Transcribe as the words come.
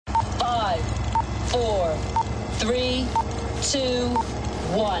4, 3, 2,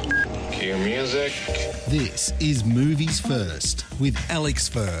 1. Cue music. This is Movies First with Alex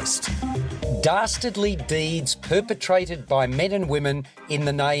First. Dastardly deeds perpetrated by men and women in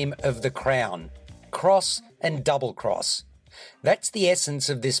the name of the Crown. Cross and double cross. That's the essence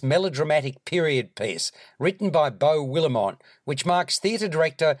of this melodramatic period piece written by Beau Willimont, which marks theatre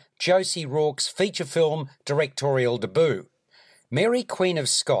director Josie Rourke's feature film directorial debut. Mary, Queen of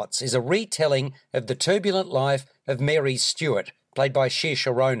Scots is a retelling of the turbulent life of Mary Stuart, played by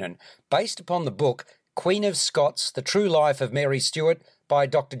Saoirse Ronan, based upon the book Queen of Scots, The True Life of Mary Stuart by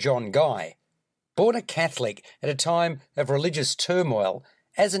Dr. John Guy. Born a Catholic at a time of religious turmoil,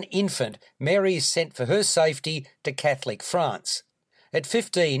 as an infant, Mary is sent for her safety to Catholic France. At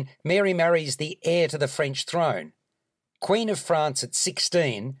 15, Mary marries the heir to the French throne. Queen of France at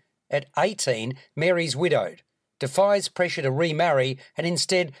 16, at 18, Mary's widowed, defies pressure to remarry and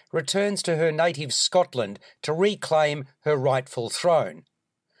instead returns to her native Scotland to reclaim her rightful throne.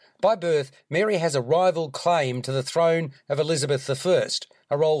 By birth, Mary has a rival claim to the throne of Elizabeth I,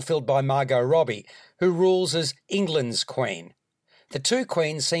 a role filled by Margot Robbie, who rules as England's queen. The two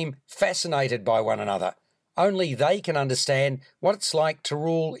queens seem fascinated by one another. Only they can understand what it's like to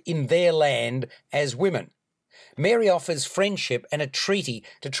rule in their land as women. Mary offers friendship and a treaty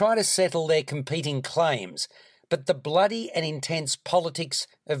to try to settle their competing claims, but the bloody and intense politics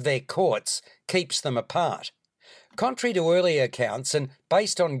of their courts keeps them apart. Contrary to earlier accounts and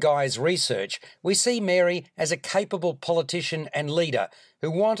based on Guy's research, we see Mary as a capable politician and leader who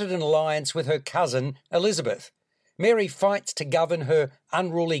wanted an alliance with her cousin Elizabeth. Mary fights to govern her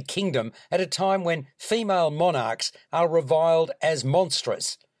unruly kingdom at a time when female monarchs are reviled as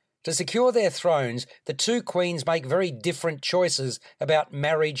monstrous. To secure their thrones, the two queens make very different choices about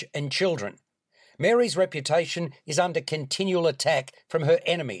marriage and children. Mary's reputation is under continual attack from her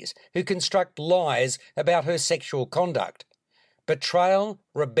enemies, who construct lies about her sexual conduct. Betrayal,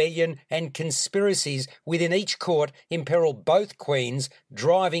 rebellion, and conspiracies within each court imperil both queens,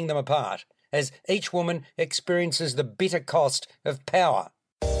 driving them apart, as each woman experiences the bitter cost of power.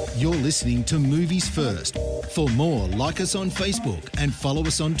 You're listening to Movies First. For more, like us on Facebook and follow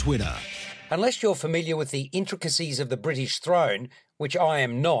us on Twitter. Unless you're familiar with the intricacies of the British throne, which I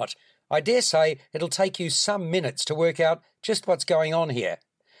am not, I dare say it'll take you some minutes to work out just what's going on here.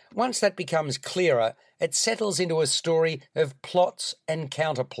 Once that becomes clearer, it settles into a story of plots and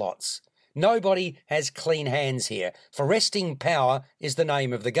counterplots. Nobody has clean hands here, for wresting power is the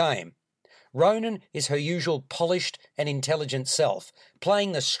name of the game. Ronan is her usual polished and intelligent self,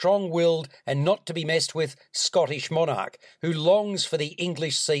 playing the strong-willed and not-to-be-messed-with Scottish monarch who longs for the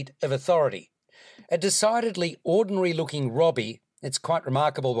English seat of authority. A decidedly ordinary-looking Robbie, it's quite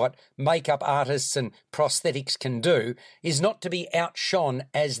remarkable what makeup artists and prosthetics can do, is not to be outshone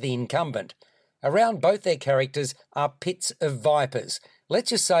as the incumbent. Around both their characters are pits of vipers.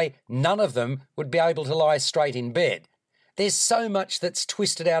 Let's just say none of them would be able to lie straight in bed. There's so much that's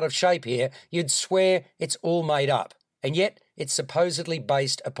twisted out of shape here, you'd swear it's all made up, and yet it's supposedly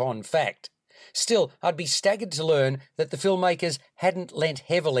based upon fact. Still, I'd be staggered to learn that the filmmakers hadn't lent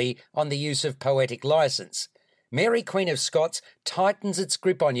heavily on the use of poetic license. Mary, Queen of Scots tightens its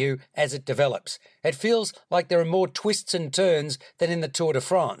grip on you as it develops. It feels like there are more twists and turns than in the Tour de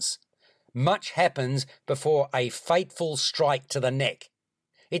France. Much happens before a fateful strike to the neck.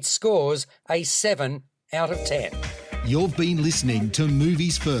 It scores a 7 out of 10. You've been listening to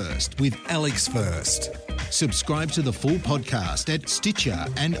Movies First with Alex First. Subscribe to the full podcast at Stitcher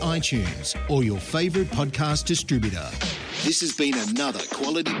and iTunes or your favourite podcast distributor. This has been another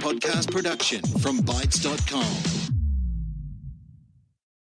quality podcast production from Bytes.com.